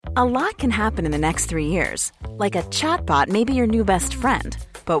A lot can happen in the next 3 years. Like a chatbot may be your new best friend.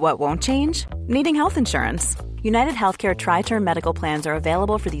 But what won't change? Needing health insurance. United Healthcare Tri-Term Medical Plans are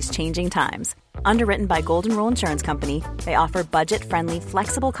available for these changing times. Underwritten by Golden Rule Insurance Company, they offer budget-friendly,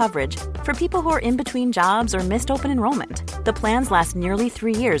 flexible coverage for people who are in between jobs or missed open enrollment. The plans last nearly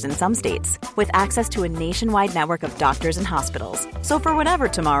 3 years in some states, with access to a nationwide network of doctors and hospitals. So for whatever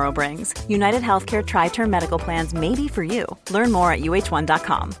tomorrow brings, United Healthcare Tri-Term Medical Plans may be for you. Learn more at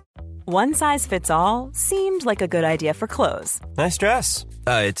uh1.com. One size fits all seemed like a good idea for clothes. Nice dress.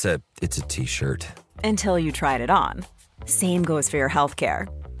 It's a t-shirt. Until you tried it on. Same goes for your healthcare.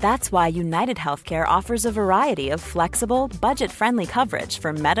 That's why United Healthcare offers a variety of flexible, budget-friendly coverage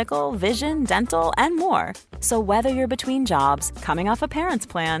for medical, vision, dental, and more. So whether you're between jobs, coming off a parent's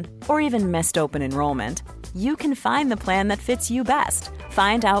plan, or even missed open enrollment, you can find the plan that fits you best.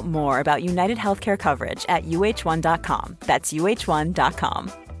 Find out more about United Healthcare coverage at uh1.com. That's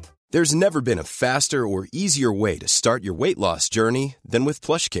uh1.com. There's never been a faster or easier way to start your weight loss journey than with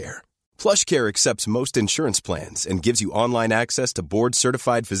PlushCare. PlushCare accepts most insurance plans and gives you online access to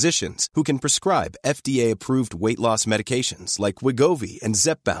board-certified physicians who can prescribe FDA-approved weight loss medications like Wegovy and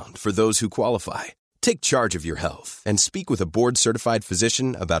Zepbound for those who qualify. Take charge of your health and speak with a board-certified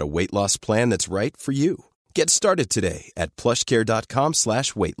physician about a weight loss plan that's right for you. Get started today at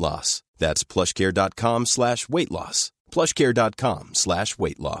plushcare.com/weight loss. That's plushcare.com/weight loss.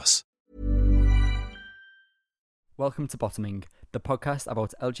 plushcare.com/weight loss. Welcome to Bottoming, the podcast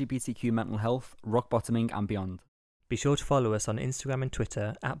about LGBTQ mental health, rock bottoming and beyond. Be sure to follow us on Instagram and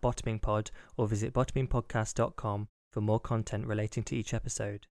Twitter at BottomingPod or visit bottomingpodcast.com for more content relating to each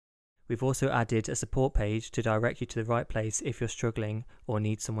episode. We've also added a support page to direct you to the right place if you're struggling or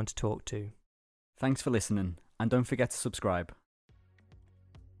need someone to talk to. Thanks for listening, and don't forget to subscribe.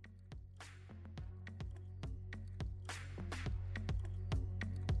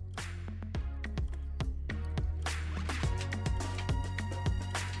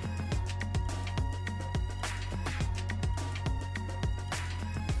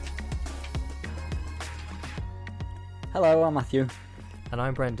 Hello, I'm Matthew. And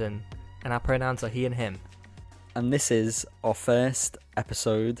I'm Brendan, and our pronouns are he and him. And this is our first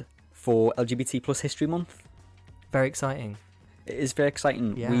episode for LGBT plus History Month. Very exciting. It is very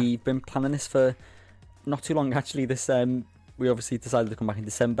exciting. Yeah. We've been planning this for not too long, actually. We obviously decided to come back in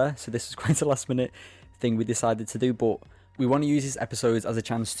December, so this was quite a last minute thing we decided to do, but we want to use these episodes as a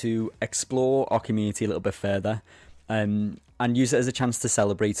chance to explore our community a little bit further, and use it as a chance to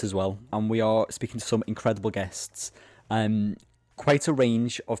celebrate as well. And we are speaking to some incredible guests. Quite a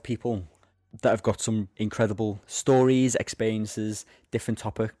range of people that have got some incredible stories, experiences, different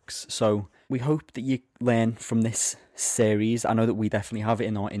topics. So we hope that you learn from this series. I know that we definitely have it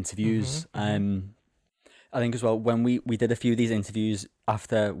in our interviews. I think as well, when we did a few of these interviews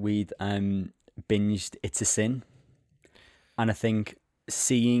after we'd binged It's a Sin, and I think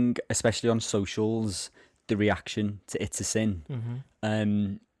seeing, especially on socials, the reaction to It's a Sin,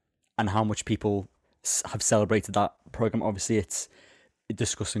 and how much people have celebrated that program. Obviously, it's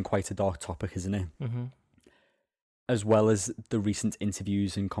discussing quite a dark topic, isn't it? As well as the recent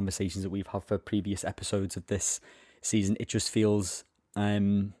interviews and conversations that we've had for previous episodes of this season, it just feels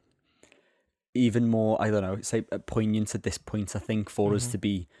even more, I don't know, say poignant at this point, I think, for us to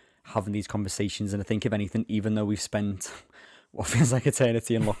be having these conversations. And I think, if anything, even though we've spent what feels like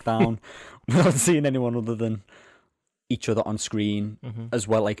eternity in lockdown without seeing anyone other than each other on screen, as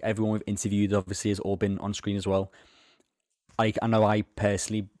well, like everyone we've interviewed obviously has all been on screen as well. I know I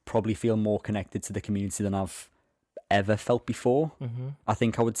personally probably feel more connected to the community than I've ever felt before. I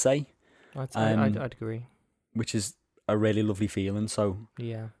think I would say. I'd agree. Which is a really lovely feeling. So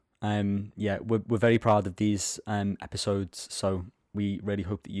yeah, we're very proud of these episodes. So we really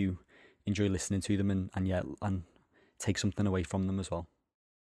hope that you enjoy listening to them and take something away from them as well.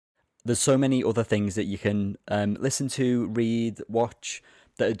 There's so many other things that you can listen to, read, watch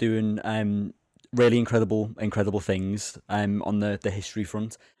that are doing really incredible things on the history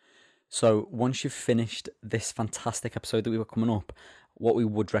front. So once you've finished this fantastic episode that we were coming up, what we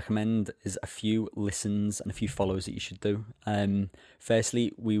would recommend is a few listens and a few follows that you should do.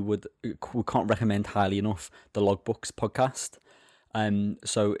 Firstly, we can't recommend highly enough the Logbooks podcast.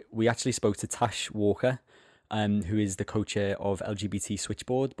 So we actually spoke to Tash Walker, who is the co-chair of LGBT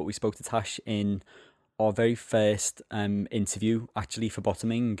Switchboard, but we spoke to Tash in our very first interview, actually, for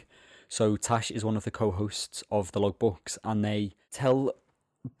Bottoming. So Tash is one of the co-hosts of the Logbooks, and they tell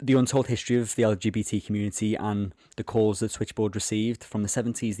the untold history of the LGBT community and the calls that Switchboard received from the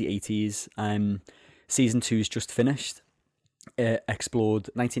 70s, the 80s. Season 2's just finished. Explored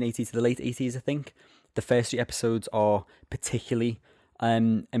 1980 to the late 80s, I think. The first 3 episodes are particularly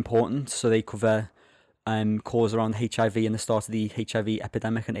important. So they cover cause around HIV and the start of the HIV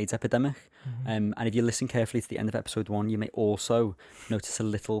epidemic and AIDS epidemic. And if you listen carefully to the end of episode 1, you may also notice a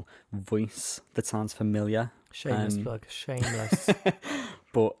little voice that sounds familiar. Shameless plug, shameless.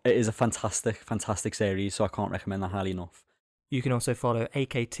 But it is a fantastic series, so I can't recommend that highly enough. You can also follow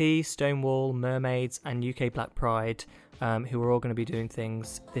AKT, Stonewall, Mermaids, and UK Black Pride, who are all going to be doing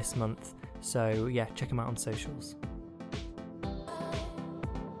things this month. So yeah, check them out on socials.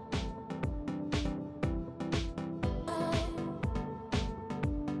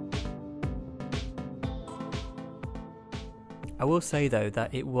 I will say though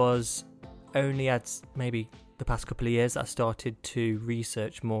that it was only at maybe the past couple of years that I started to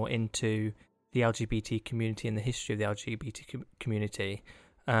research more into the LGBT community and the history of the LGBT community,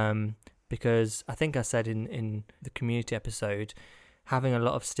 because I think I said in the community episode, having a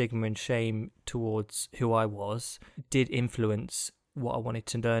lot of stigma and shame towards who I was did influence what I wanted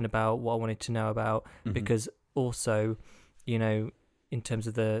to learn about, what I wanted to know about, because also, you know, in terms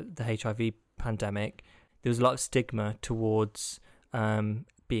of the HIV pandemic, there was a lot of stigma towards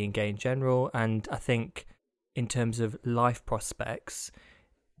being gay in general, and I think in terms of life prospects,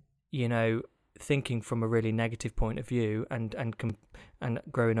 you know, thinking from a really negative point of view, and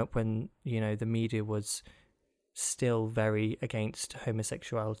growing up when, you know, the media was still very against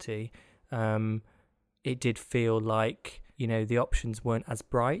homosexuality, it did feel like, you know, the options weren't as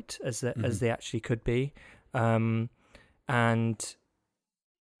bright as they actually could be, and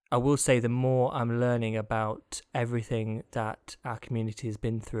I will say the more I'm learning about everything that our community has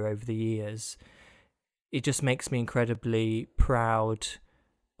been through over the years, it just makes me incredibly proud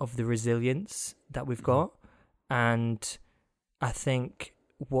of the resilience that we've got. And I think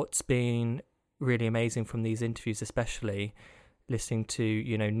what's been really amazing from these interviews, especially listening to,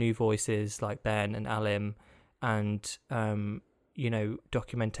 you know, new voices like Ben and Alim, and, you know,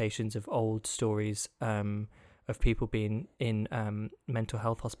 documentations of old stories, of people being in mental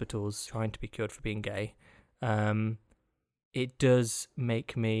health hospitals trying to be cured for being gay, it does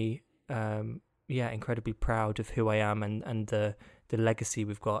make me incredibly proud of who I am and the legacy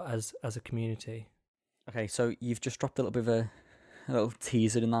we've got as a community. Okay, so you've just dropped a little bit of a little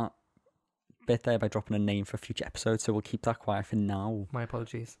teaser in that bit there by dropping a name for a future episode, so we'll keep that quiet for now. My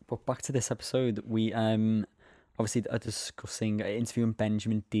apologies. But back to this episode, we obviously are discussing interviewing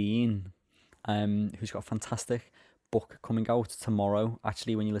Benjamin Dean, who's got a fantastic book coming out tomorrow.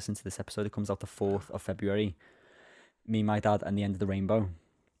 Actually, when you listen to this episode, it comes out the 4th of February. Me, My Dad and the End of the Rainbow.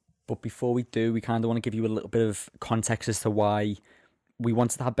 But before we do, we kind of want to give you a little bit of context as to why we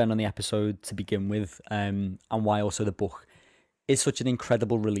wanted to have Ben on the episode to begin with, and why also the book is such an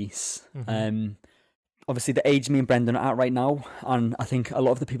incredible release. Obviously, the age me and Brendan are at right now, and I think a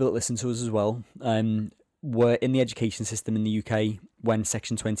lot of the people that listen to us as well, were in the education system in the UK when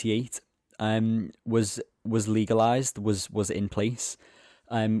Section 28 was legalised, was in place.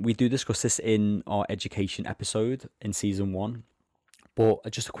 We do discuss this in our education episode in season 1,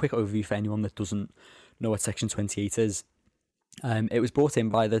 but just a quick overview for anyone that doesn't know what Section 28 is. It was brought in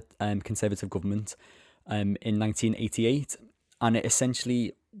by the Conservative government in 1988, and it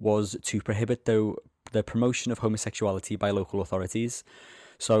essentially was to prohibit the promotion of homosexuality by local authorities.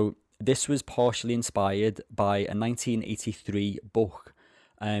 So this was partially inspired by a 1983 book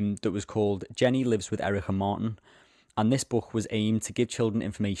that was called Jenny Lives with Eric and Martin, and this book was aimed to give children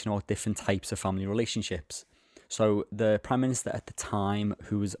information about different types of family relationships. So the Prime Minister at the time,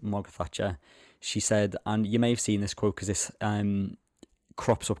 who was Margaret Thatcher, she said, and you may have seen this quote because this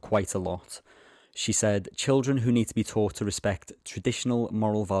crops up quite a lot, she said, "Children who need to be taught to respect traditional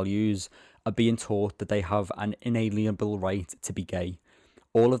moral values are being taught that they have an inalienable right to be gay.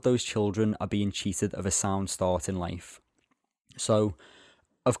 All of those children are being cheated of a sound start in life." So,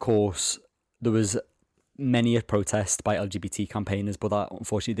 of course, there was many a protest by LGBT campaigners, but that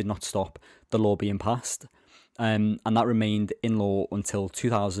unfortunately did not stop the law being passed. And that remained in law until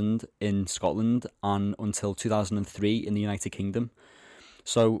 2000 in Scotland and until 2003 in the United Kingdom.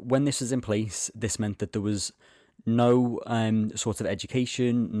 So when this was in place, this meant that there was no sort of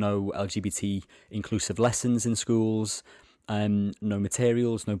education, no LGBT inclusive lessons in schools, no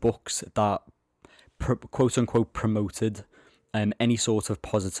materials, no books that quote unquote promoted any sort of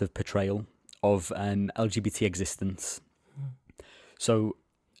positive portrayal of LGBT existence. So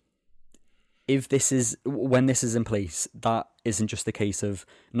when this is in place, that isn't just a case of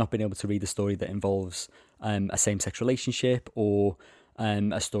not being able to read a story that involves a same-sex relationship or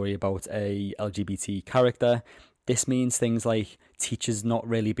a story about a LGBT character. This means things like teachers not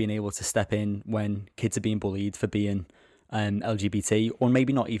really being able to step in when kids are being bullied for being LGBT, or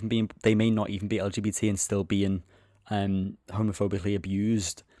maybe not even being, they may not even be LGBT and still being homophobically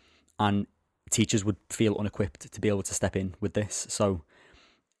abused, and teachers would feel unequipped to be able to step in with this. So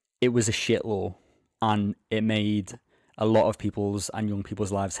it was a shit law, and it made a lot of people's and young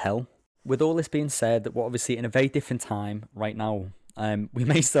people's lives hell. With all this being said, we're obviously in a very different time right now. We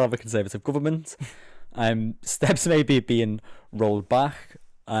may still have a Conservative government. Steps may be being rolled back.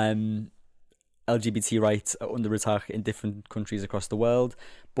 LGBT rights are under attack in different countries across the world,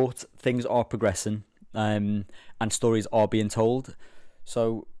 but things are progressing, and stories are being told.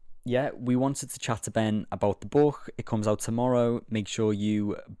 So yeah, we wanted to chat to Ben about the book. It comes out tomorrow. Make sure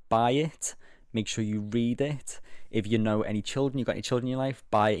you buy it. Make sure you read it. If you know any children, you've got any children in your life,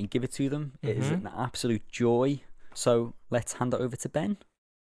 buy it and give it to them. It is an absolute joy. So let's hand it over to Ben.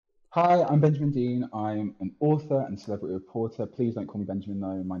 Hi, I'm Benjamin Dean. I'm an author and celebrity reporter. Please don't call me Benjamin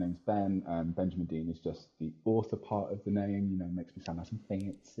though. My name's Ben. Benjamin Dean is just the author part of the name. You know, makes me sound nice and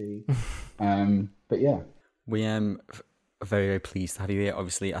fancy. But yeah. We are very, very pleased to have you here.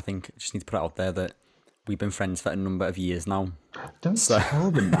 Obviously, I think I just need to put it out there that we've been friends for a number of years now. Don't tell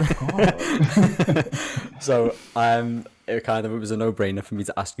them that. So it was a no-brainer for me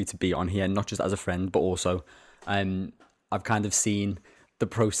to ask you to be on here, not just as a friend, but also I've kind of seen the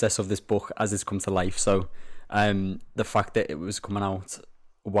process of this book as it's come to life. So the fact that it was coming out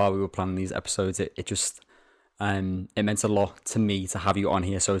while we were planning these episodes, it meant a lot to me to have you on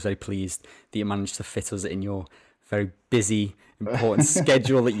here. So I was very pleased that you managed to fit us in your very busy, important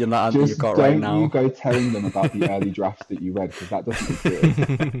schedule that you've got right now. Don't you go telling them about the early drafts that you read, because that doesn't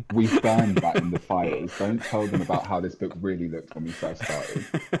exist. We've burned that in the fires. Don't tell them about how this book really looked when we first started.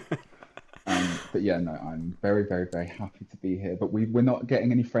 But yeah, no, I'm very, very, very happy to be here. But we're not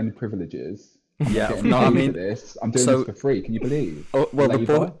getting any friend privileges. I'm doing this for free. Can you believe?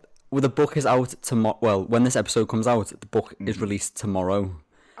 The book is out tomorrow. Well, when this episode comes out, the book is released tomorrow.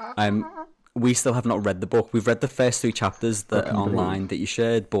 We still have not read the book. We've read the first 3 chapters that are online that you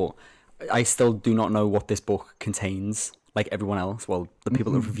shared, but I still do not know what this book contains, like everyone else. Well, the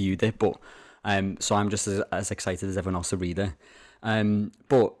people that reviewed it, but so I'm just as excited as everyone else to read it.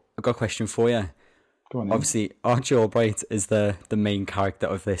 But I've got a question for you. Go on, obviously, Archie Albright is the main character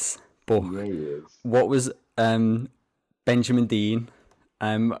of this book. Yeah, he is. What was Benjamin Dean?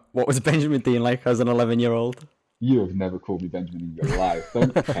 What was Benjamin Dean like as an 11-year-old? You have never called me Benjamin in your life.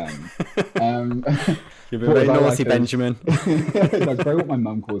 Don't pretend. You've been very naughty, Benjamin. That's very what my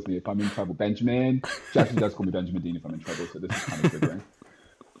mum calls me if I'm in trouble. Benjamin. She actually does call me Benjamin Dean if I'm in trouble, so this is kind of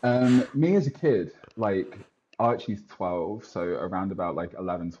triggering. Me as a kid, like, Archie's 12, so around about like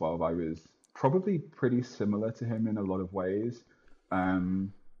 11, 12, I was probably pretty similar to him in a lot of ways. I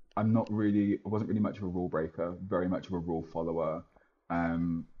wasn't really much of a rule breaker, very much of a rule follower.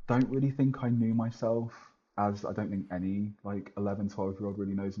 Don't really think I knew myself, as I don't think any like 11, 12-year-old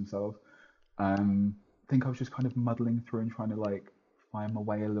really knows himself. I think I was just kind of muddling through and trying to like find my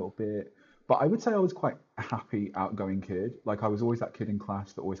way a little bit. But I would say I was quite a happy, outgoing kid. Like, I was always that kid in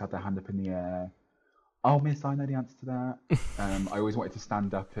class that always had their hand up in the air. Oh, miss, I know the answer to that. I always wanted to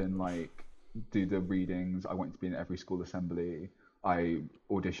stand up and like do the readings. I wanted to be in every school assembly. I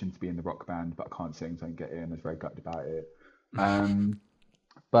auditioned to be in the rock band, but I can't sing, so I didn't get in. I was very gutted about it.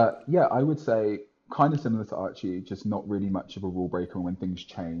 But yeah, I would say kind of similar to Archie, just not really much of a rule breaker. And when things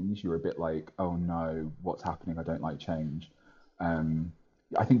change, you're a bit like, oh no, what's happening? I don't like change.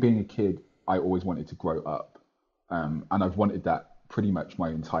 I think being a kid, I always wanted to grow up. And I've wanted that pretty much my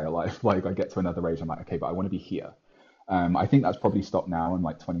entire life. Like, I get to another age, I'm like, okay, but I want to be here. I think that's probably stopped now. I'm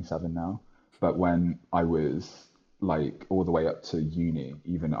like 27 now. But when I was like all the way up to uni,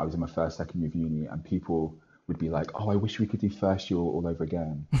 even I was in my first, second year of uni, and people would be like, oh, I wish we could do first year all over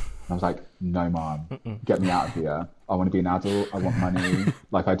again. And I was like, no, mom, get me out of here. I want to be an adult. I want money.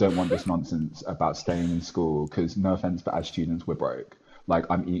 Like, I don't want this nonsense about staying in school, because no offense, but as students, we're broke. Like,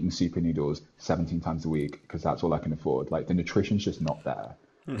 I'm eating super noodles 17 times a week because that's all I can afford. Like, the nutrition's just not there.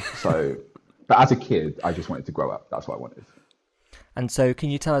 So, but as a kid, I just wanted to grow up. That's what I wanted. And so can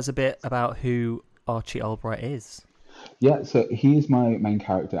you tell us a bit about who Archie Albright is? Yeah, so he is my main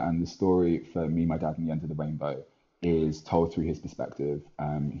character, and the story for Me, My Dad, and the End of the Rainbow is told through his perspective.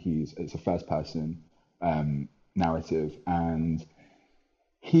 It's a first-person narrative, and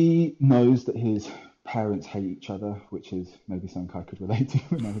he knows that his parents hate each other, which is maybe something I could relate to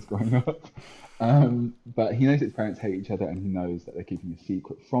when I was growing up. But he knows his parents hate each other, and he knows that they're keeping a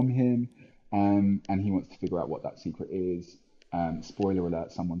secret from him, and he wants to figure out what that secret is. Spoiler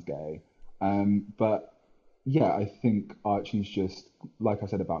alert, someone's gay. But yeah, I think Archie's just, like I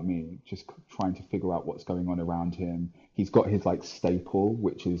said about me, just trying to figure out what's going on around him. He's got his like staple,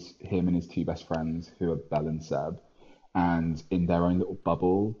 which is him and his 2 best friends, who are Belle and Seb. And in their own little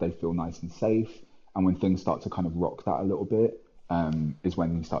bubble, they feel nice and safe. And when things start to kind of rock that a little bit, is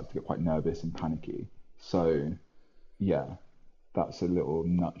when he starts to get quite nervous and panicky. So yeah, that's a little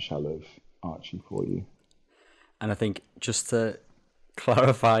nutshell of Archie for you. And I think just to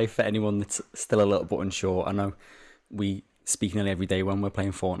clarify for anyone that's still a little bit unsure, I know we speak nearly every day when we're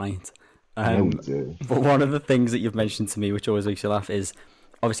playing Fortnite. Yeah, we do. But one of the things that you've mentioned to me, which always makes you laugh, is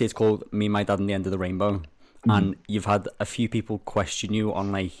obviously it's called Me, My Dad and the End of the Rainbow. And you've had a few people question you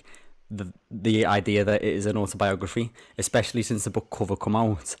on like the idea that it is an autobiography, especially since the book cover come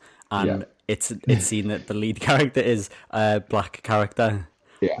out and it's seen that the lead character is a black character.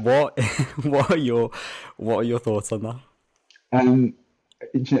 Yeah. What are your thoughts on that?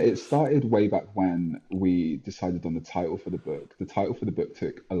 It started way back when we decided on the title for the book. The title for the book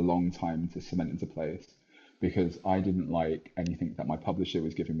took a long time to cement into place because I didn't like anything that my publisher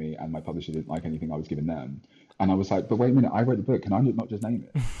was giving me, and my publisher didn't like anything I was giving them. And I was like, but wait a minute, I wrote the book, can I not just name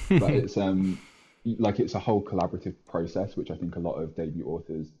it? But it's it's a whole collaborative process, which I think a lot of debut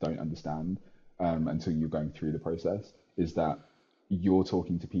authors don't understand until you're going through the process, is that you're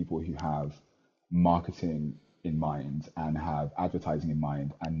talking to people who have marketing in mind and have advertising in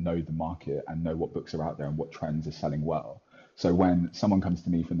mind and know the market and know what books are out there and what trends are selling well. So when someone comes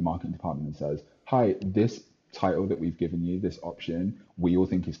to me from the marketing department and says, hi, this title that we've given you, this option, we all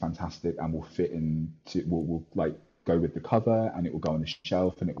think is fantastic and will fit into, will like go with the cover and it will go on the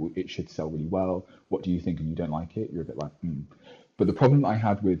shelf and it should sell really well. What do you think? And you don't like it? You're a bit like, But the problem I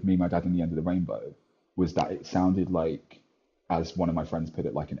had with Me, My Dad and the End of the Rainbow was that it sounded like, as one of my friends put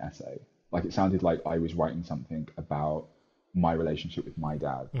it, like an essay. Like it sounded like I was writing something about my relationship with my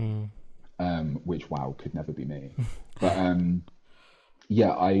dad, which, wow, could never be me. But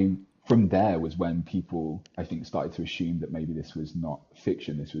from there was when people, I think, started to assume that maybe this was not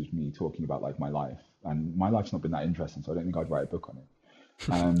fiction. This was me talking about like my life, and my life's not been that interesting, so I don't think I'd write a book on it.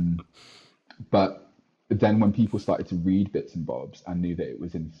 But then when people started to read bits and bobs and knew that it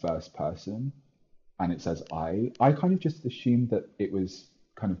was in first person, and it says I kind of just assumed that it was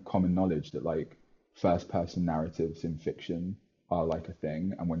kind of common knowledge that like first person narratives in fiction are like a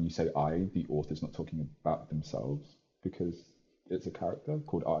thing. And when you say the author's not talking about themselves because it's a character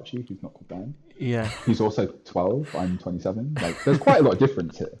called Archie who's not called Ben. Yeah. He's also 12, I'm 27. Like there's quite a lot of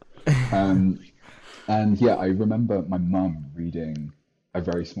difference here. And yeah, I remember my mum reading a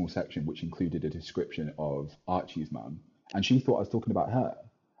very small section which included a description of Archie's mum, and she thought I was talking about her.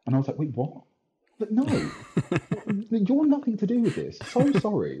 And I was like, wait, what? But no, you're nothing to do with this. So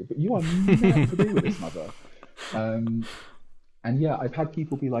sorry, but you are nothing to do with this, mother. And yeah, I've had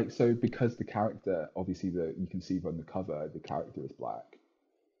people be like, so because the character, obviously you can see from the cover, the character is black,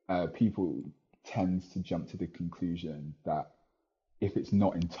 people tend to jump to the conclusion that if it's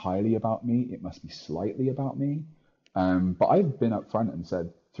not entirely about me, it must be slightly about me. But I've been upfront and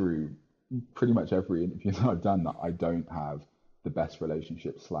said through pretty much every interview that I've done that I don't have the best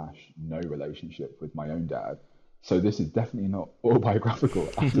relationship / no relationship with my own dad. So this is definitely not autobiographical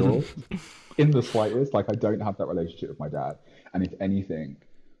at all, in the slightest. Like I don't have that relationship with my dad. And if anything,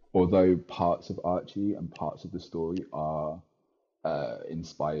 although parts of Archie and parts of the story are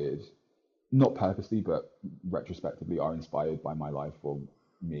inspired, not purposely, but retrospectively are inspired by my life or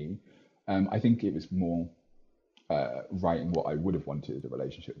me, I think it was more writing what I would have wanted a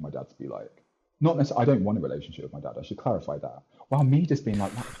relationship with my dad to be like. Not necessarily, I don't want a relationship with my dad. I should clarify that. Wow, me just being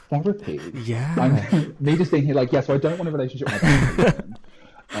like, that's therapy. Yeah. Me just being here like, yeah, so I don't want a relationship with my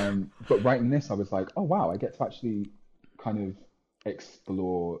dad. But writing this, I was like, oh, wow, I get to actually kind of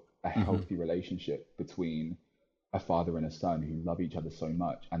explore a healthy relationship between a father and a son who love each other so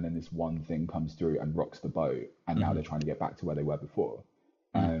much. And then this one thing comes through and rocks the boat. And now they're trying to get back to where they were before.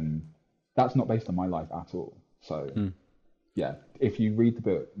 That's not based on my life at all. So... yeah, if you read the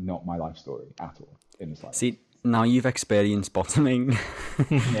book, not my life story at all in the slightest. See, now you've experienced bottoming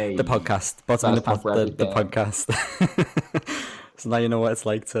the podcast, bottoming the podcast. So now you know what it's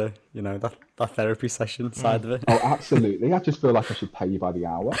like to, that therapy session side of it. Oh, absolutely. I just feel like I should pay you by the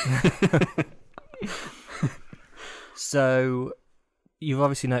hour. So you've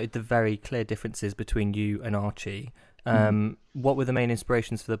obviously noted the very clear differences between you and Archie. What were the main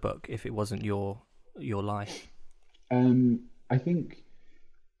inspirations for the book if it wasn't your life? I think,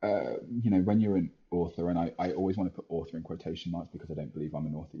 when you're an author, and I always want to put author in quotation marks because I don't believe I'm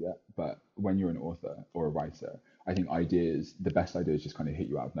an author yet, but when you're an author or a writer, I think the best ideas just kind of hit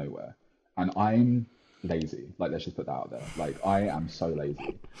you out of nowhere. And I'm lazy, like let's just put that out there. Like I am so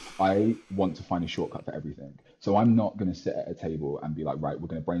lazy. I want to find a shortcut for everything. So I'm not going to sit at a table and be like, right, we're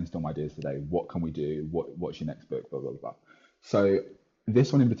going to brainstorm ideas today. What can we do? What's your next book? Blah, blah, blah. So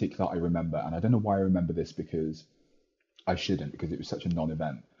this one in particular, I remember, and I don't know why I remember this because I shouldn't, because it was such a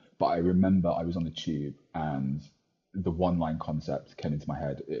non-event. But I remember I was on the tube and the one line concept came into my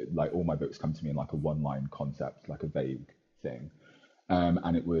head. Like all my books come to me in like a one line concept, like a vague thing.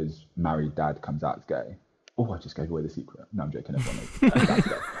 And it was married dad comes out as gay. Oh, I just gave away the secret. No, I'm joking. Everyone knows that's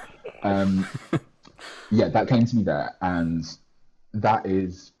gay. Yeah, that came to me there. And that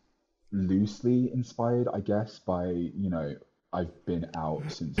is loosely inspired, I guess, by, you know, I've been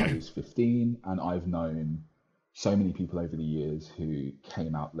out since I was 15 and I've known so many people over the years who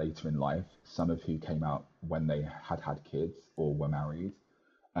came out later in life, some of who came out when they had kids or were married,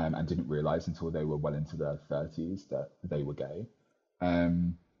 and didn't realize until they were well into their 30s that they were gay.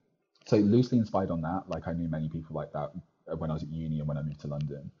 So loosely inspired on that, like I knew many people like that when I was at uni and when I moved to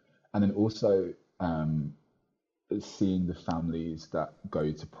London. And then also seeing the families that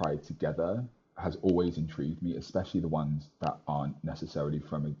go to Pride together has always intrigued me, especially the ones that aren't necessarily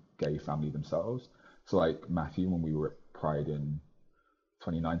from a gay family themselves. So like Matthew, when we were at Pride in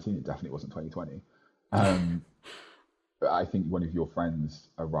 2019, it definitely wasn't 2020. I think one of your friends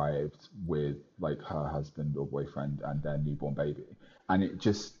arrived with like her husband or boyfriend and their newborn baby. And it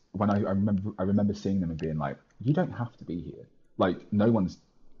just, when I remember seeing them and being like, you don't have to be here. Like no one's,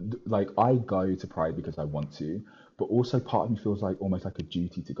 like I go to Pride because I want to, but also part of me feels like almost like a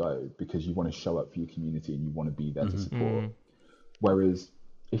duty to go because you want to show up for your community and you want to be there to support. Whereas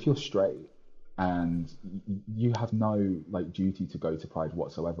if you're straight and you have no like duty to go to Pride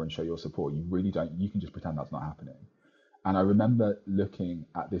whatsoever and show your support, you really don't, you can just pretend that's not happening. And I remember looking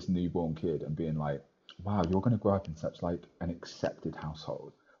at this newborn kid and being like, wow, you're going to grow up in such like an accepted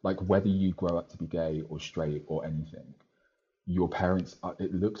household. Like whether you grow up to be gay or straight or anything, your parents,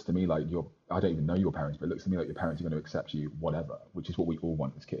 it looks to me like I don't even know your parents, but it looks to me like your parents are going to accept you, whatever, which is what we all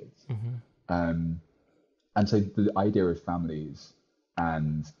want as kids. And so the idea of families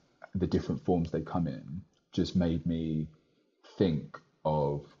and the different forms they come in just made me think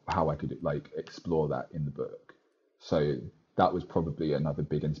of how I could like explore that in the book. So that was probably another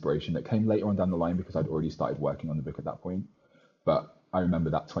big inspiration that came later on down the line because I'd already started working on the book at that point. But I remember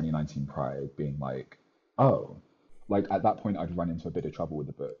that 2019 Pride being like, oh, like at that point I'd run into a bit of trouble with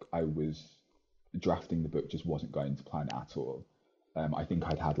the book. I was drafting the book, just wasn't going to plan at all. I think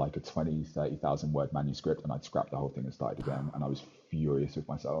I'd had like a 30,000 word manuscript and I'd scrapped the whole thing and started again. And I was furious with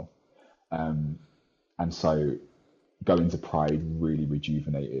myself. And so going to Pride really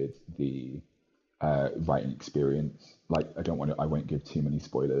rejuvenated the writing experience. Like I won't give too many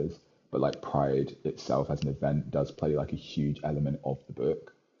spoilers, but like Pride itself as an event does play like a huge element of the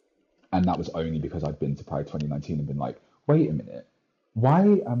book. And that was only because I'd been to Pride 2019 and been like, wait a minute,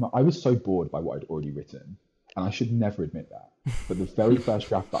 I was so bored by what I'd already written, and I should never admit that. But the very first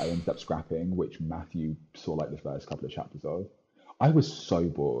draft that I ended up scrapping, which Matthew saw like the first couple of chapters of, I was so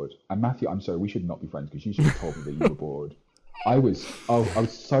bored. And Matthew, I'm sorry, we should not be friends because you should have told me that you were bored. I was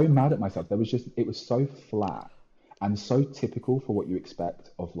so mad at myself. It was so flat and so typical for what you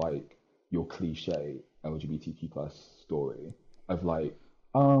expect of like your cliche LGBTQ plus story of like,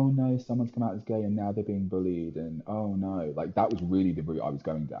 oh no, someone's come out as gay and now they're being bullied, and oh no, like that was really the route I was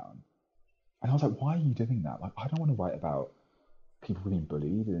going down. And I was like, why are you doing that? Like, I don't want to write about people being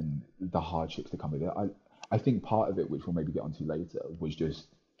bullied and the hardships that come with it. I think part of it, which we'll maybe get onto later, was just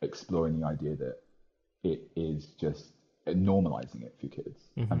exploring the idea that it is just normalizing it for kids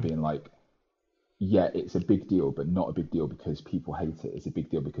and being like, yeah, it's a big deal, but not a big deal because people hate it. It's a big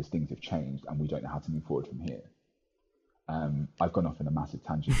deal because things have changed and we don't know how to move forward from here. I've gone off in a massive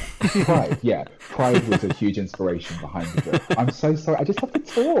tangent. Pride, yeah. Pride was a huge inspiration behind the book. I'm so sorry. I just have to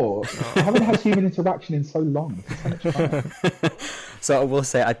talk. I haven't had human interaction in so long. This is so much fun. So I will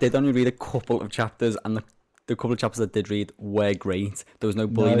say I did only read a couple of chapters, and the couple of chapters I did read were great. There was no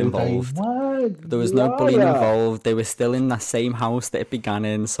bullying involved. There was no bullying involved. They were still in that same house that it began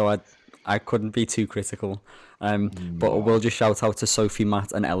in, so I couldn't be too critical. But I will just shout out to Sophie,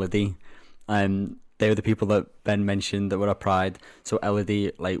 Matt, and Elodie. They were the people that Ben mentioned that were at Pride. So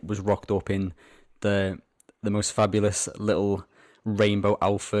Elodie was rocked up in the most fabulous little rainbow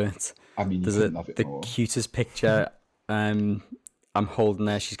outfit. I mean, there's the more. Cutest picture I'm holding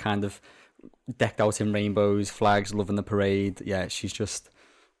there. She's kind of decked out in rainbows, flags, loving the parade. Yeah, she's just,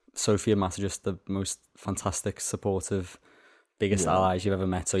 Sophie and Matt are just the most fantastic, supportive, biggest allies you've ever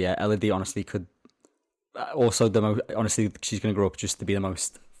met. So yeah, Elodie honestly could also honestly she's going to grow up just to be the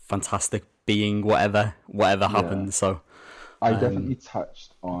most fantastic being, whatever happens. So I definitely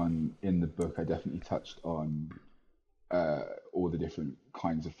touched on in the book. I definitely touched on all the different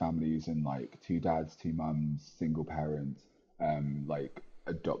kinds of families and like 2 dads, 2 mums, single parents, like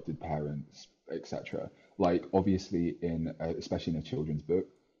adopted parents, etc. Like obviously especially in a children's book,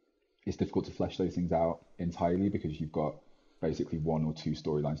 it's difficult to flesh those things out entirely because you've got basically 1 or 2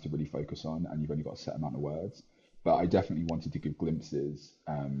 storylines to really focus on, and you've only got a set amount of words. But I definitely wanted to give glimpses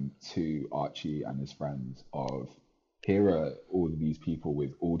to Archie and his friends of, here are all of these people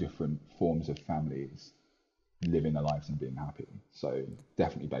with all different forms of families living their lives and being happy. So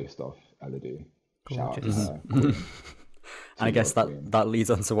definitely based off Elodie. Shout out to her. Queen. And I guess that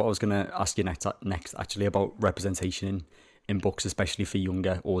leads on to what I was going to ask you next actually, about representation in books, especially for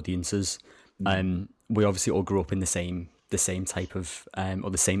younger audiences. We obviously all grew up in the same type of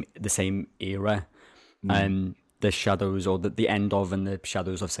or the same era. The shadows, or the end of and the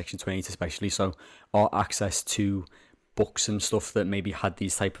shadows of Section 28 especially. So our access to books and stuff that maybe had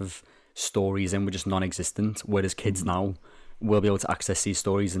these type of stories and were just non-existent, whereas kids now will be able to access these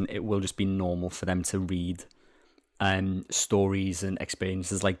stories, and it will just be normal for them to read stories and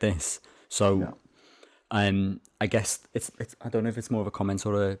experiences like this. So I guess it's I don't know if it's more of a comment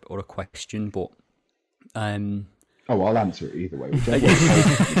or a question, but I'll answer it either way.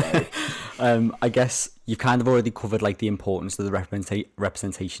 Whichever I guess you kind of already covered like the importance of the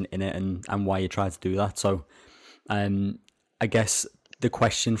representation in it and why you try to do that. So I guess the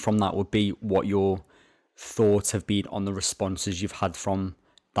question from that would be what your thoughts have been on the responses you've had from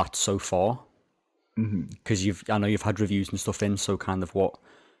that so far. Because I know you've had reviews and stuff in, so kind of what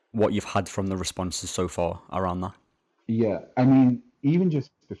you've had from the responses so far around that. Yeah, I mean, even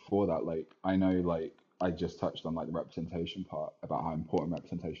just before that, like, I know, like, I just touched on like the representation part about how important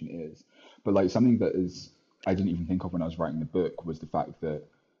representation is, but like something that I didn't even think of when I was writing the book was the fact that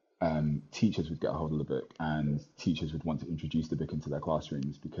teachers would get a hold of the book, and teachers would want to introduce the book into their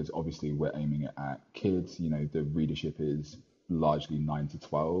classrooms, because obviously we're aiming it at kids. You know, the readership is largely 9 to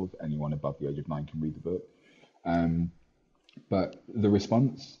 12. Anyone above the age of 9 can read the book. But the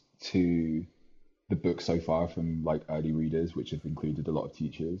response to the book so far from like early readers, which have included a lot of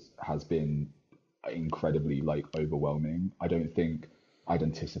teachers, has been incredibly like overwhelming. I don't think I'd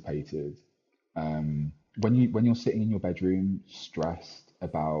anticipated when you're sitting in your bedroom stressed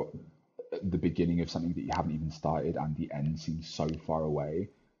about the beginning of something that you haven't even started and the end seems so far away,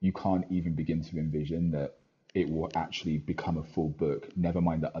 you can't even begin to envision that it will actually become a full book, never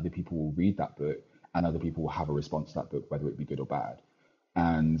mind that other people will read that book and other people will have a response to that book, whether it be good or bad.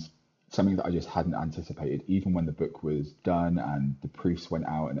 And something that I just hadn't anticipated, even when the book was done and the proofs went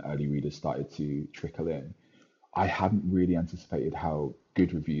out and early readers started to trickle in, I hadn't really anticipated how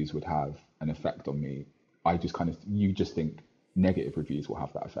good reviews would have an effect on me. You just think negative reviews will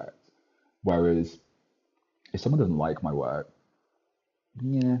have that effect. Whereas if someone doesn't like my work,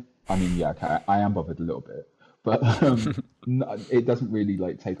 okay, I am bothered a little bit, but it doesn't really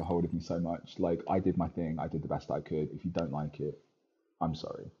like take a hold of me so much. Like, I did my thing, I did the best I could. If you don't like it, I'm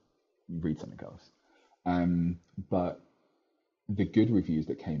sorry. Read something else. But the good reviews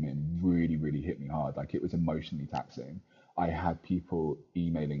that came in really, really hit me hard. Like, it was emotionally taxing. I had people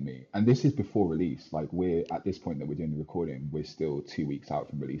emailing me, and this is before release. Like, we're at this point that we're doing the recording, we're still 2 weeks out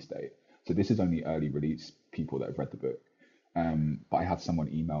from release date. So this is only early release people that have read the book. But I had someone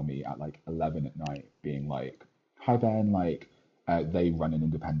email me at like 11 at night being like, "Hi Ben, like they run an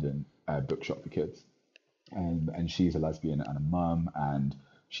independent bookshop for kids, and she's a lesbian and a mum, and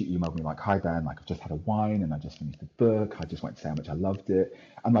she emailed me like, 'Hi Ben, like I've just had a wine and I just finished the book. I just want to say how much I loved it.'"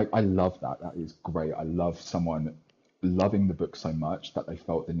 And like, I love that. That is great. I love someone loving the book so much that they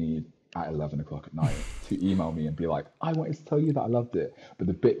felt the need at 11 o'clock at night to email me and be like, "I wanted to tell you that I loved it." But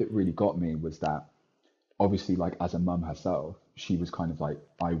the bit that really got me was that obviously, like, as a mum herself, she was kind of like,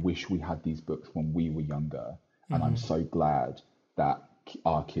 "I wish we had these books when we were younger. And I'm so glad that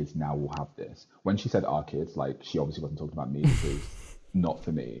our kids now will have this." When she said our kids, like, she obviously wasn't talking about me, because not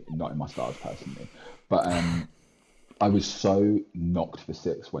for me, not in my stars personally. But I was so knocked for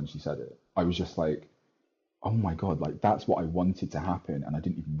six when she said it. I was just like, oh my God, like, that's what I wanted to happen. And I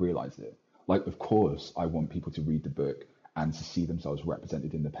didn't even realize it. Like, of course, I want people to read the book and to see themselves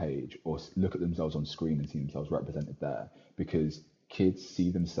represented in the page, or look at themselves on screen and see themselves represented there, because kids see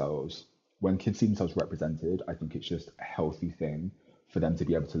themselves, when kids see themselves represented, I think it's just a healthy thing for them to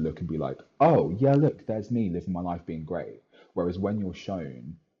be able to look and be like, "Oh yeah, look, there's me living my life being great." Whereas when you're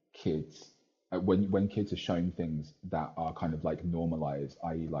shown kids, when kids are shown things that are kind of like normalized,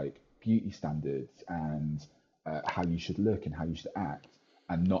 i.e. like beauty standards and how you should look and how you should act,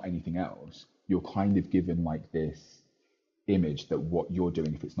 and not anything else, you're kind of given like this image that what you're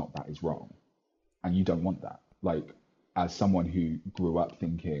doing, if it's not that, is wrong. And you don't want that. Like, as someone who grew up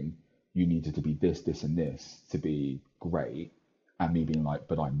thinking you needed to be this, this, and this to be great, and me being like,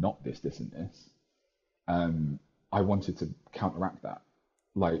 but I'm not this, this, and this, I wanted to counteract that.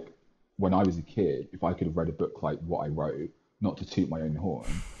 Like, when I was a kid, if I could have read a book like what I wrote, not to toot my own horn,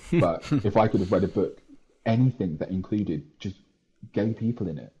 but if I could have read a book anything that included just gay people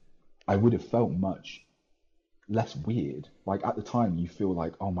in it, I would have felt much less weird. Like at the time, you feel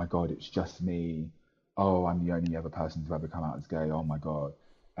like, oh my God, it's just me. Oh, I'm the only other person to ever come out as gay. Oh my God.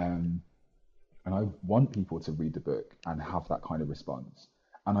 And I want people to read the book and have that kind of response.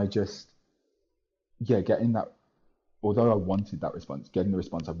 And I just, yeah, getting that, although I wanted that response, getting the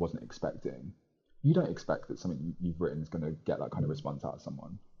response I wasn't expecting. You don't expect that something you've written is going to get that kind of response out of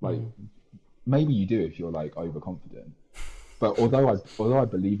someone. Like, maybe you do if you're like overconfident. But although I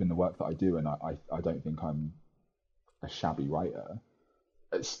believe in the work that I do, and I don't think I'm a shabby writer,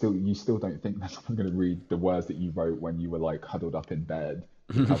 you still don't think that someone's going to read the words that you wrote when you were like huddled up in bed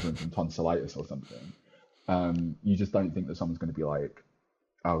recovering from tonsillitis or something. You just don't think that someone's going to be like,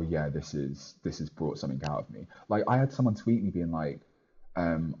 oh yeah, this has brought something out of me. Like I had someone tweet me being like,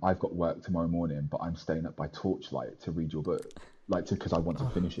 I've got work tomorrow morning, but I'm staying up by torchlight to read your book, like because I want to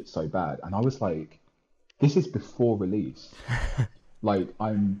finish it so bad. And I was like, this is before release. Like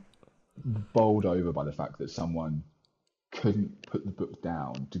I'm bowled over by the fact that someone couldn't put the book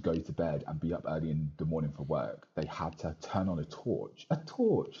down to go to bed and be up early in the morning for work. They had to turn on a torch. A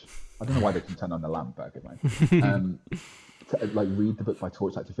torch. I don't know why they can turn on a lamp back in mine. To like read the book by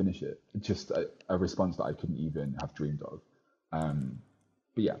torchlight to finish it. Just a response that I couldn't even have dreamed of.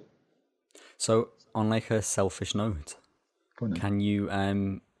 But yeah. So on like a selfish note, can you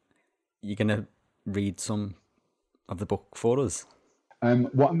you're gonna read some of the book for us?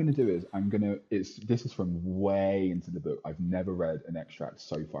 What I'm going to do is this is from way into the book. I've never read an extract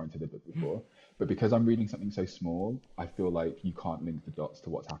so far into the book before, but because I'm reading something so small, I feel like you can't link the dots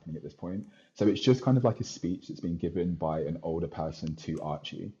to what's happening at this point. So it's just kind of like a speech that's been given by an older person to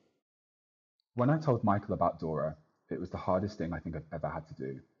Archie. When I told Michael about Dora, it was the hardest thing I think I've ever had to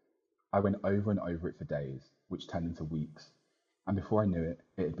do. I went over and over it for days, which turned into weeks. And before I knew it,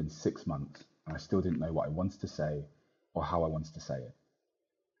 it had been 6 months, and I still didn't know what I wanted to say or how I wanted to say it.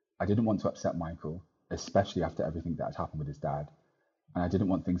 I didn't want to upset Michael, especially after everything that had happened with his dad, and I didn't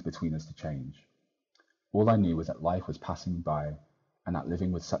want things between us to change. All I knew was that life was passing me by, and that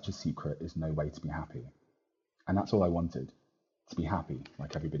living with such a secret is no way to be happy. And that's all I wanted, to be happy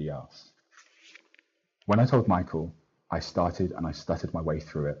like everybody else. When I told Michael, I started and I stuttered my way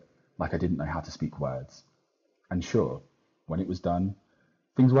through it like I didn't know how to speak words. And sure, when it was done,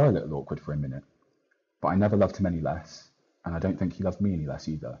 things were a little awkward for a minute, but I never loved him any less, and I don't think he loved me any less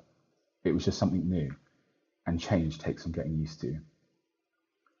either. It was just something new, and change takes some getting used to.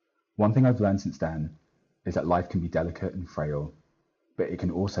 One thing I've learned since then is that life can be delicate and frail, but it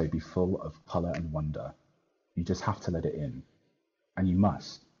can also be full of colour and wonder. You just have to let it in. And you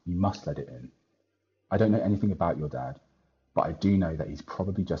must let it in. I don't know anything about your dad, but I do know that he's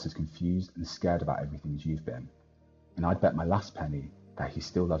probably just as confused and scared about everything as you've been. And I'd bet my last penny that he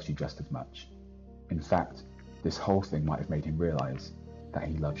still loves you just as much. In fact, this whole thing might have made him realise that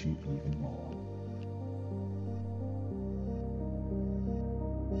he loves you even more.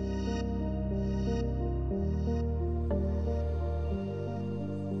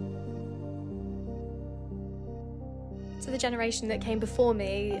 To the generation that came before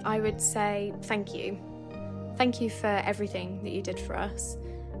me, I would say thank you. Thank you for everything that you did for us.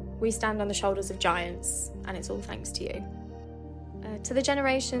 We stand on the shoulders of giants, and it's all thanks to you. To the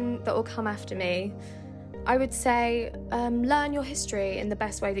generation that will come after me, I would say learn your history in the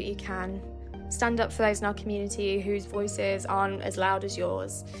best way that you can. Stand up for those in our community whose voices aren't as loud as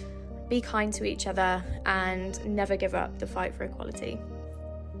yours. Be kind to each other and never give up the fight for equality.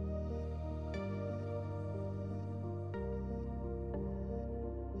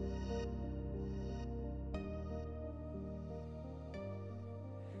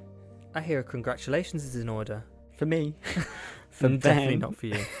 I hear a congratulations is in order. For me. For Ben. Definitely not for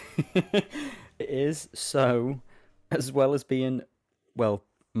you. It is. So, as well as being, well,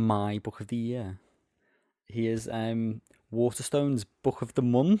 my book of the year, he is Waterstone's book of the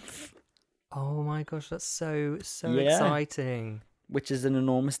month. Oh my gosh, that's so exciting. Which is an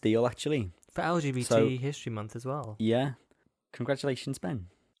enormous deal, actually. For LGBT History Month as well. Yeah. Congratulations, Ben.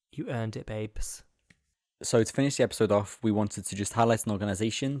 You earned it, babes. So to finish the episode off, we wanted to just highlight an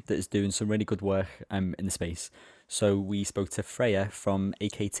organisation that is doing some really good work in the space. So we spoke to Freya from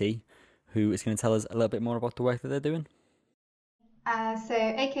AKT, who is going to tell us a little bit more about the work that they're doing. So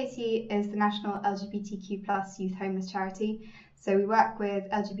AKT is the National LGBTQ+ Youth Homeless Charity. So we work with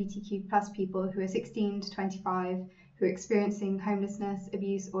LGBTQ+ people who are 16 to 25 who are experiencing homelessness,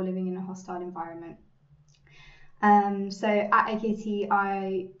 abuse, or living in a hostile environment. So at AKT,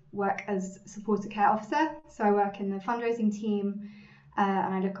 I work as supporter care officer. So I work in the fundraising team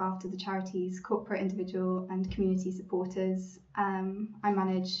and I look after the charity's corporate, individual and community supporters. I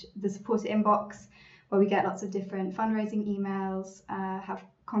manage the supporter inbox, where we get lots of different fundraising emails, have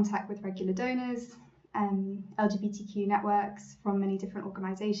contact with regular donors, LGBTQ networks from many different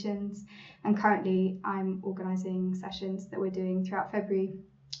organisations, and currently I'm organising sessions that we're doing throughout February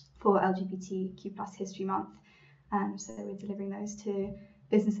for LGBTQ+ History Month. So we're delivering those to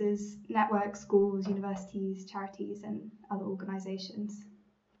businesses, networks, schools, universities, charities and other organisations.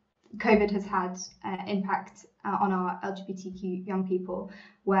 COVID has had impact on our LGBTQ young people,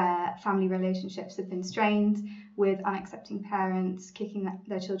 where family relationships have been strained with unaccepting parents kicking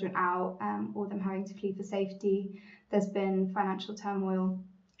their children out, or them having to flee for safety. There's been financial turmoil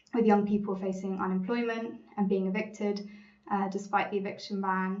with young people facing unemployment and being evicted despite the eviction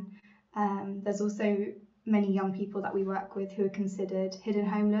ban. There's also many young people that we work with who are considered hidden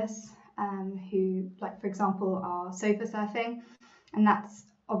homeless, who, like for example, are sofa surfing, and that's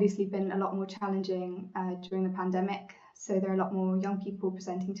obviously been a lot more challenging during the pandemic. So there are a lot more young people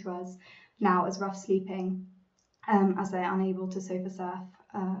presenting to us now as rough sleeping, as they're unable to sofa surf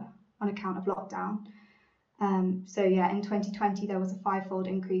on account of lockdown. So yeah, in 2020 there was a 5-fold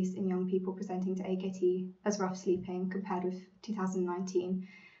increase in young people presenting to AKT as rough sleeping compared with 2019,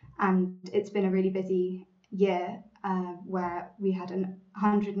 and it's been a really busy year where we had a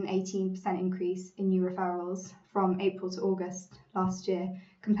 118% increase in new referrals from April to August last year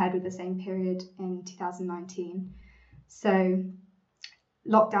compared with the same period in 2019. So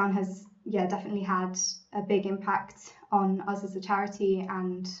lockdown has definitely had a big impact on us as a charity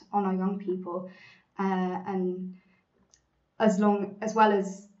and on our young people, and as well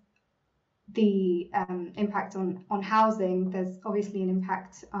as the impact on housing, there's obviously an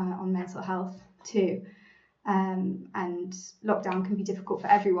impact on mental health too. And lockdown can be difficult for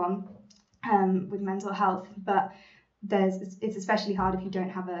everyone with mental health, but it's especially hard if you don't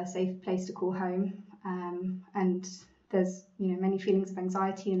have a safe place to call home, and there's many feelings of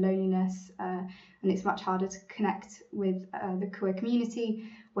anxiety and loneliness, and it's much harder to connect with the queer community,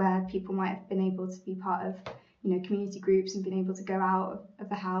 where people might have been able to be part of community groups and been able to go out of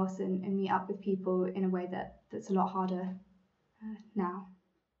the house and meet up with people in a way that's a lot harder now.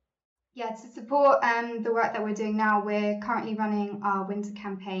 Yeah, to support the work that we're doing now, we're currently running our winter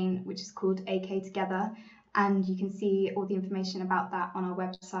campaign, which is called AK Together, and you can see all the information about that on our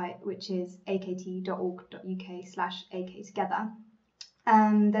website, which is akt.org.uk/aktogether.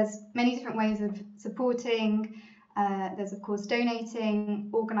 There's many different ways of supporting. There's of course donating,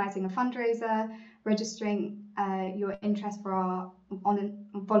 organising a fundraiser, registering your interest for our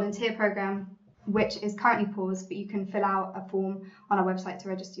volunteer programme, which is currently paused, but you can fill out a form on our website to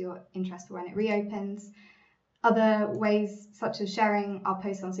register your interest for when it reopens. Other ways, such as sharing our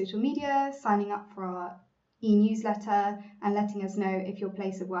posts on social media, signing up for our e-newsletter, and letting us know if your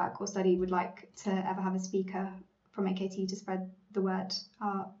place of work or study would like to ever have a speaker from AKT to spread the word,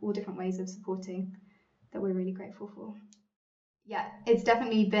 are all different ways of supporting that we're really grateful for. Yeah, it's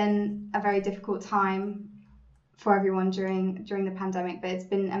definitely been a very difficult time for everyone during the pandemic, but it's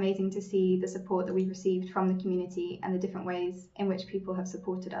been amazing to see the support that we've received from the community and the different ways in which people have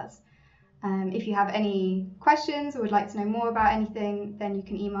supported us. If you have any questions or would like to know more about anything, then you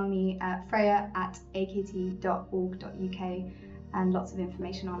can email me at freya@akt.org.uk, and lots of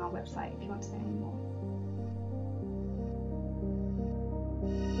information on our website if you want to know any more.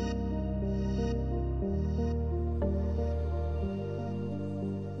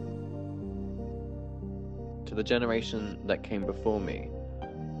 To the generation that came before me,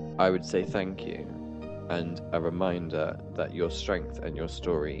 I would say thank you, and a reminder that your strength and your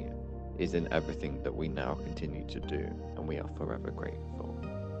story is in everything that we now continue to do, and we are forever grateful.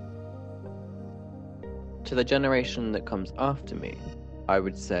 To the generation that comes after me, I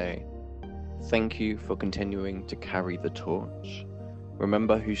would say thank you for continuing to carry the torch.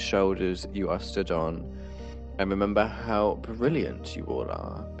 Remember whose shoulders you are stood on, and remember how brilliant you all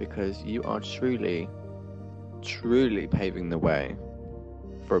are, because you are truly paving the way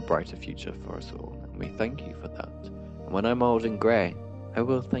for a brighter future for us all, and we thank you for that. And when I'm old and grey, I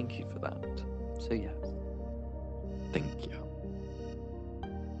will thank you for that. So yes, thank you.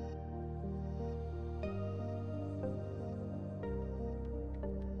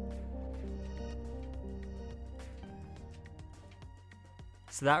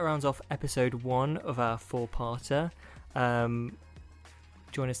 So that rounds off episode 1 of our 4-parter.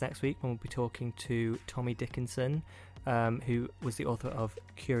 Join us next week when we'll be talking to Tommy Dickinson, who was the author of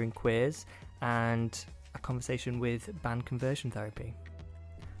Curing Queers, and a conversation with band conversion therapy.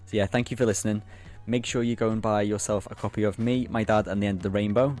 So yeah, thank you for listening. Make sure you go and buy yourself a copy of Me, My Dad and the End of the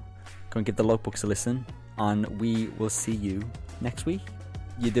Rainbow. Go and give the Logbooks a listen, and we will see you next week.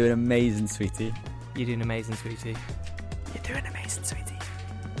 You're doing amazing, sweetie. You're doing amazing, sweetie. You're doing amazing, sweetie.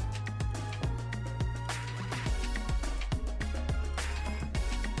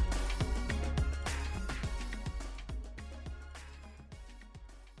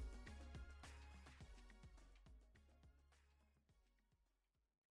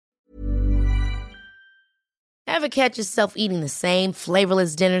 Ever catch yourself eating the same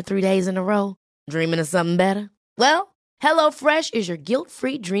flavorless dinner 3 days in a row? Dreaming of something better? Well, HelloFresh is your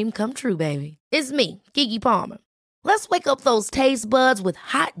guilt-free dream come true, baby. It's me, Keke Palmer. Let's wake up those taste buds with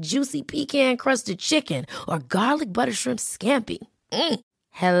hot, juicy pecan-crusted chicken or garlic butter shrimp scampi.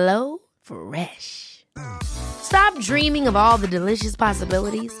 Hello Fresh. Stop dreaming of all the delicious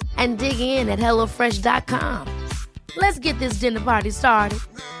possibilities and dig in at HelloFresh.com. Let's get this dinner party started.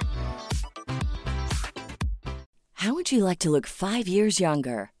 How would you like to look 5 years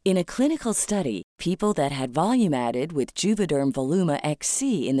younger? In a clinical study, people that had volume added with Juvederm Voluma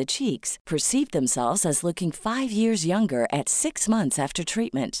XC in the cheeks perceived themselves as looking 5 years younger at 6 months after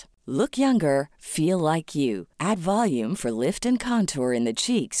treatment. Look younger, feel like you. Add volume for lift and contour in the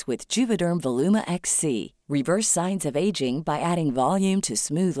cheeks with Juvederm Voluma XC. Reverse signs of aging by adding volume to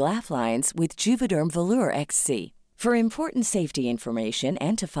smooth laugh lines with Juvederm Volure XC. For important safety information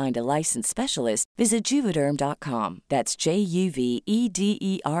and to find a licensed specialist, visit Juvederm.com. That's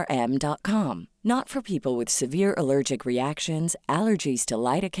JUVEDERM.com. Not for people with severe allergic reactions, allergies to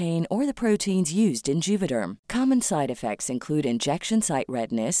lidocaine, or the proteins used in Juvederm. Common side effects include injection site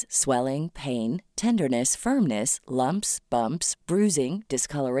redness, swelling, pain, tenderness, firmness, lumps, bumps, bruising,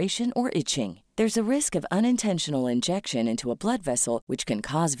 discoloration, or itching. There's a risk of unintentional injection into a blood vessel, which can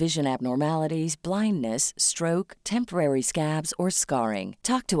cause vision abnormalities, blindness, stroke, temporary scabs, or scarring.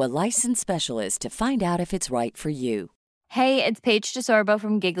 Talk to a licensed specialist to find out if it's right for you. Hey, it's Paige DeSorbo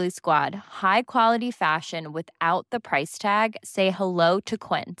from Giggly Squad. High quality fashion without the price tag. Say hello to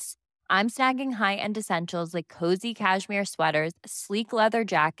Quince. I'm snagging high-end essentials like cozy cashmere sweaters, sleek leather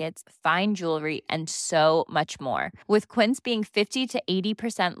jackets, fine jewelry, and so much more. With Quince being 50 to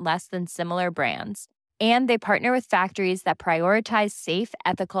 80% less than similar brands. And they partner with factories that prioritize safe,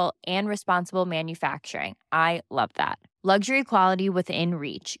 ethical, and responsible manufacturing. I love that. Luxury quality within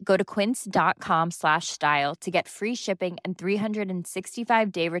reach. Go to quince.com/style to get free shipping and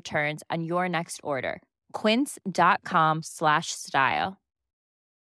 365-day returns on your next order. Quince.com/style.